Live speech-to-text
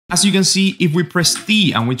As you can see, if we press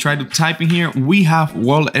T and we try to type in here, we have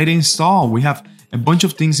World Edit installed. We have a bunch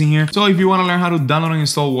of things in here. So if you want to learn how to download and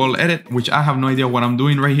install World Edit, which I have no idea what I'm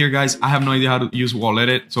doing right here, guys. I have no idea how to use World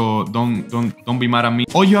Edit, so don't be mad at me.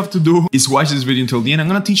 All you have to do is watch this video until the end. I'm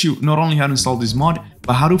gonna teach you not only how to install this mod,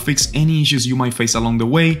 but how to fix any issues you might face along the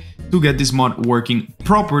way to get this mod working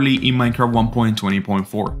properly in Minecraft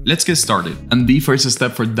 1.20.4. Let's get started. And the first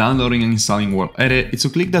step for downloading and installing World Edit is to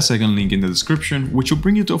click the second link in the description, which will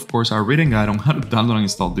bring you to, of course, our written guide on how to download and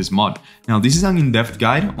install this mod. Now, this is an in-depth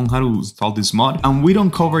guide on how to install this mod, and we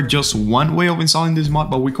don't cover just one way of installing this mod,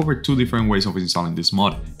 but we cover two different ways of installing this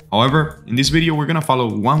mod. However, in this video, we're gonna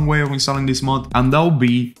follow one way of installing this mod, and that will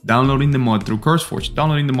be downloading the mod through CurseForge.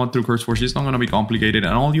 Downloading the mod through CurseForge is not gonna be complicated, and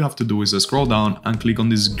all you have to do is scroll down and click on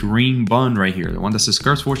this green button right here, the one that says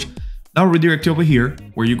CurseForge. That will redirect you over here,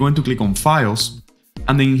 where you're going to click on Files,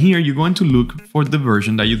 and then here you're going to look for the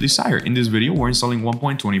version that you desire. In this video, we're installing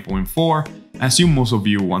 1.20.4. I assume most of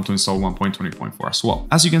you want to install 1.20.4 as well.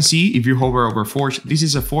 As you can see, if you hover over Forge, this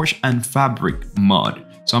is a Forge and Fabric mod.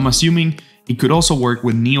 So I'm assuming it could also work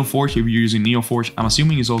with NeoForge. If you're using NeoForge, I'm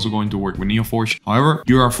assuming it's also going to work with NeoForge. However,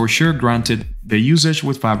 you are for sure granted the usage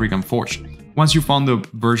with Fabric and Forge. Once you found the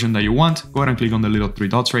version that you want, go ahead and click on the little three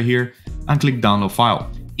dots right here and click download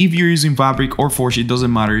file. If you're using Fabric or Forge, it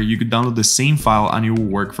doesn't matter. You could download the same file and it will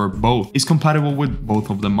work for both. It's compatible with both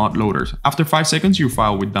of the mod loaders. After 5 seconds, your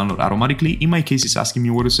file will download automatically. In my case, it's asking me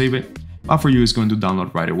where to save it, but for you, it's going to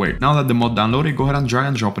download right away. Now that the mod downloaded, go ahead and drag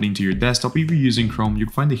and drop it into your desktop. If you're using Chrome, you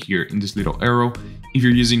can find it here in this little arrow. If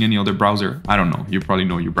you're using any other browser, I don't know, you probably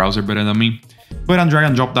know your browser better than me. Go ahead and drag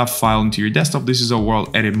and drop that file into your desktop. This is a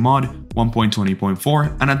World Edit mod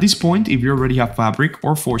 1.20.4. And at this point, if you already have Fabric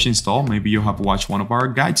or Forge installed, maybe you have watched one of our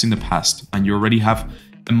guides in the past and you already have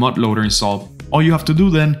a mod loader installed. All you have to do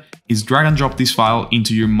then is drag and drop this file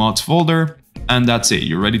into your mods folder. And that's it,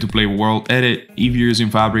 you're ready to play World Edit. If you're using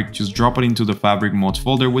Fabric, just drop it into the Fabric mods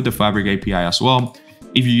folder with the Fabric API as well.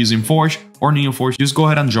 If you're using Forge or NeoForge, just go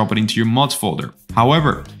ahead and drop it into your mods folder.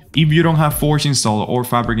 However, if you don't have Forge installed or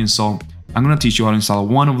Fabric installed, I'm gonna teach you how to install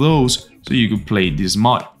one of those so you can play this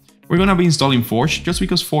mod. We're gonna be installing Forge just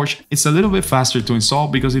because Forge is a little bit faster to install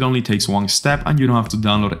because it only takes one step and you don't have to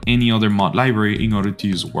download any other mod library in order to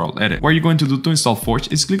use World Edit. What you're going to do to install Forge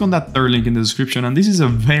is click on that third link in the description, and this is a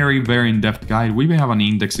very in-depth guide. We even have an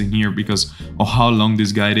index in here because of how long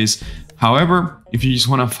this guide is. However, if you just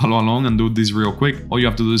want to follow along and do this real quick, all you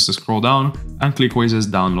have to do is to scroll down and click where it says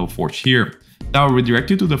download Forge here. That will redirect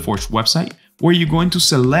you to the Forge website where you're going to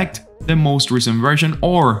select the most recent version,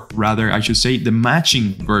 or rather I should say the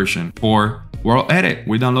matching version for World Edit.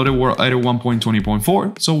 We downloaded World Edit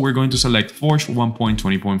 1.20.4, so we're going to select Forge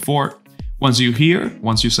 1.20.4.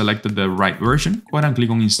 Once you selected the right version, go ahead and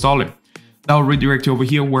click on install it. That will redirect you over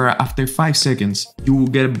here where after 5 seconds, you will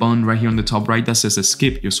get a button right here on the top right that says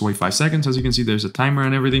skip. Just wait 5 seconds. As you can see, there's a timer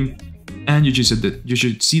and everything. And you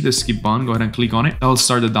should see the skip button. Go ahead and click on it. That will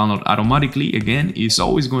start the download automatically. Again, it's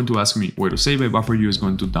always going to ask me where to save it, but for you, it's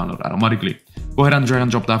going to download automatically. Go ahead and drag and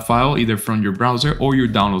drop that file either from your browser or your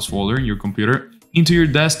downloads folder in your computer into your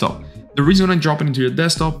desktop. The reason I drop it into your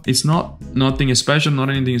desktop, it's nothing special, not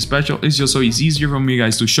anything special. It's just so it's easier for me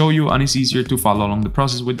guys to show you, and it's easier to follow along the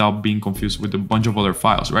process without being confused with a bunch of other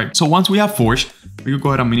files, right? So once we have Forge, we can go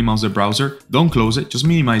ahead and minimize the browser. Don't close it, just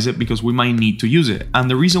minimize it because we might need to use it. And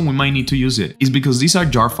the reason we might need to use it is because these are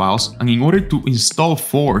jar files, and in order to install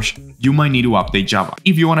Forge, you might need to update Java.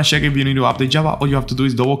 If you want to check if you need to update Java, all you have to do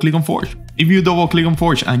is double click on Forge. If you double click on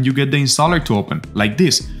Forge and you get the installer to open like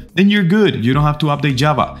this, then you're good. You don't have to update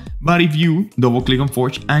Java. But if you double click on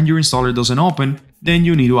Forge and your installer doesn't open, then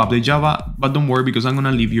you need to update Java. But don't worry, because I'm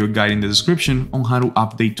gonna leave you a guide in the description on how to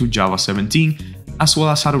update to Java 17, as well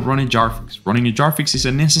as how to run a jar fix. Running a jar fix is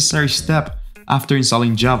a necessary step after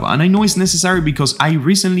installing Java. And I know it's necessary because I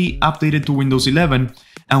recently updated to Windows 11.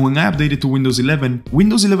 And when I updated to Windows 11,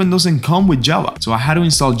 Windows 11 doesn't come with Java. So I had to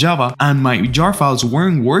install Java and my jar files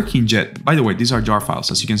weren't working yet. By the way, these are jar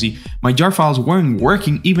files. As you can see, my jar files weren't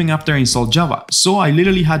working even after I installed Java. So I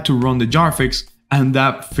literally had to run the jar fix, and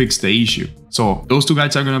that fixed the issue. So those two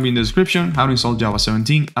guides are going to be in the description, how to install Java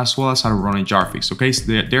 17, as well as how to run a jar fix. Okay,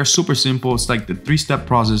 so they're super simple. It's like the 3-step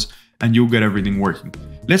process and you'll get everything working.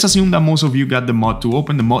 Let's assume that most of you got the mod to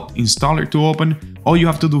open, the mod installer to open. All you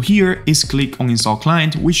have to do here is click on install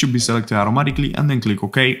client, which should be selected automatically, and then click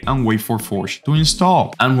OK and wait for Forge to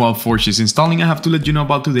install. And while Forge is installing, I have to let you know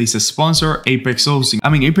about today's sponsor, Apex Hosting. I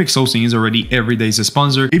mean, Apex Hosting is already every day's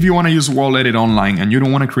sponsor. If you want to use World Edit online and you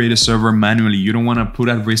don't want to create a server manually, you don't want to put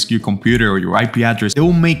at risk your computer or your IP address, they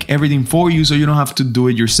will make everything for you so you don't have to do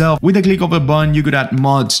it yourself. With a click of a button, you could add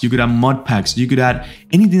mods, you could add mod packs, you could add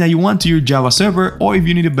anything that you want to your Java server, or if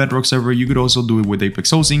you need need a Bedrock server, you could also do it with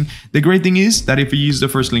Apex hosting. The great thing is that if you use the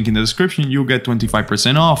first link in the description, you'll get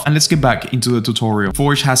 25% off. And let's get back into the tutorial.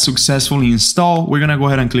 Forge has successfully installed. We're gonna go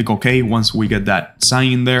ahead and click OK once we get that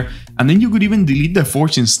sign in there. And then you could even delete the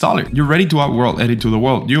Forge installer. You're ready to add World Edit to the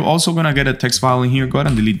world. You're also gonna get a text file in here. Go ahead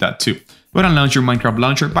and delete that too. Go ahead and launch your Minecraft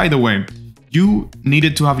launcher. By the way, you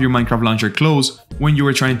needed to have your Minecraft launcher closed when you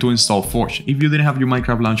were trying to install Forge. If you didn't have your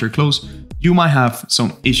Minecraft launcher closed, you might have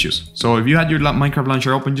some issues. So if you had your Minecraft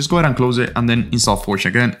launcher open, just go ahead and close it and then install Forge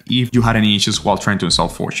again if you had any issues while trying to install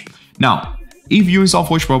Forge. Now, if you install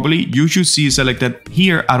Forge properly, you should see it selected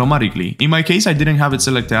here automatically. In my case, I didn't have it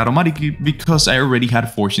selected automatically because I already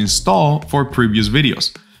had Forge installed for previous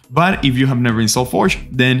videos. But if you have never installed Forge,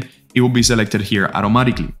 then it will be selected here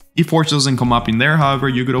automatically. If Forge doesn't come up in there, however,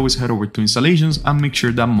 you could always head over to installations and make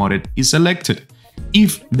sure that modded is selected.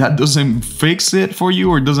 If that doesn't fix it for you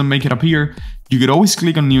or doesn't make it appear, you could always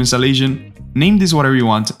click on new installation, name this whatever you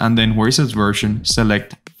want, and then where it says version,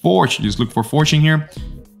 select Forge. Just look for Forge in here,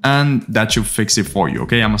 and that should fix it for you,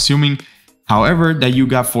 okay? I'm assuming, however, that you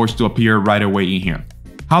got Forge to appear right away in here.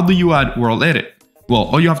 How do you add World Edit? Well,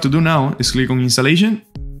 all you have to do now is click on installation,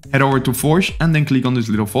 head over to Forge, and then click on this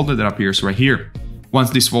little folder that appears right here. Once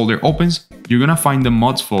this folder opens, you're gonna find the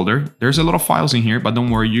mods folder. There's a lot of files in here, but don't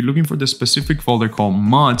worry, you're looking for the specific folder called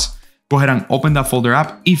mods. Go ahead and open that folder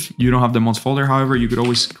up. If you don't have the mods folder, however, you could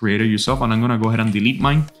always create it yourself, and I'm gonna go ahead and delete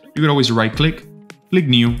mine. You could always right click, click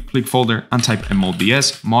new, click folder, and type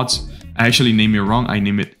MODS, mods. I actually named it wrong, I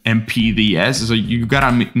named it MPDS, so you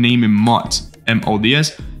gotta name it mods,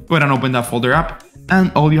 MODS. Go ahead and open that folder up, and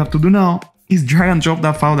all you have to do now is drag and drop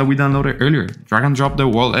that file that we downloaded earlier. Drag and drop the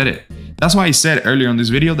World Edit. That's why I said earlier in this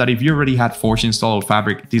video that if you already had Forge installed or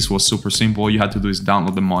Fabric, this was super simple. All you had to do is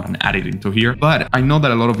download the mod and add it into here. But I know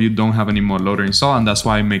that a lot of you don't have any mod loader installed, and that's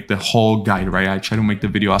why I make the whole guide, right? I try to make the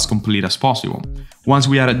video as complete as possible. Once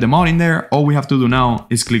we added the mod in there, all we have to do now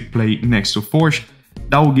is click play next to Forge.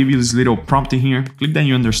 That will give you this little prompt in here. Click that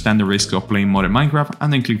you understand the risks of playing modded Minecraft,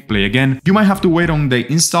 and then click play again. You might have to wait on the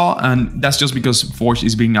install, and that's just because Forge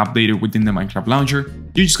is being updated within the Minecraft launcher.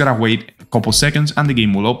 You just gotta wait a couple seconds and the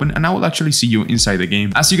game will open, and I will actually see you inside the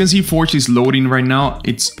game. As you can see, Forge is loading right now.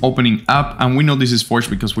 It's opening up, and we know this is Forge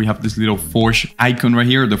because we have this little Forge icon right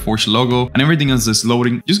here, the Forge logo, and everything else is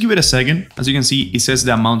loading. Just give it a second. As you can see, it says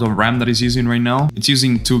the amount of RAM that it's using right now. It's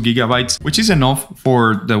using 2 GB, which is enough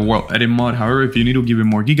for the World Edit mod. However, if you need to give it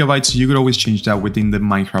more gigabytes, you could always change that within the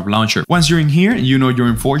Minecraft launcher. Once you're in here, you know you're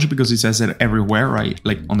in Forge because it says it everywhere, right?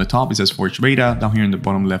 Like on the top, it says Forge Beta. Down here in the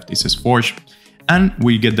bottom left, it says Forge. And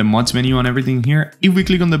we get the mods menu and everything here. If we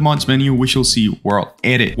click on the mods menu, we shall see World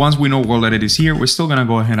Edit. Once we know World Edit is here, we're still gonna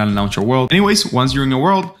go ahead and launch our world. Anyways, once you're in a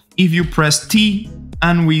world, if you press T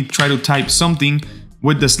and we try to type something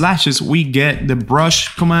with the slashes, we get the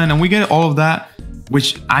brush command and we get all of that,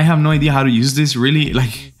 which I have no idea how to use this really.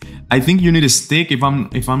 Like, I think you need a stick. If I'm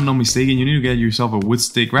not mistaken, you need to get yourself a wood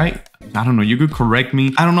stick, right? I don't know, you could correct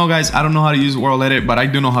me. I don't know, guys. I don't know how to use World Edit, but I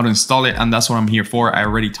do know how to install it, and that's what I'm here for. I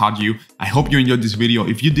already taught you. I hope you enjoyed this video.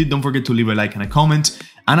 If you did, don't forget to leave a like and a comment.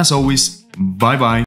 And as always, bye-bye.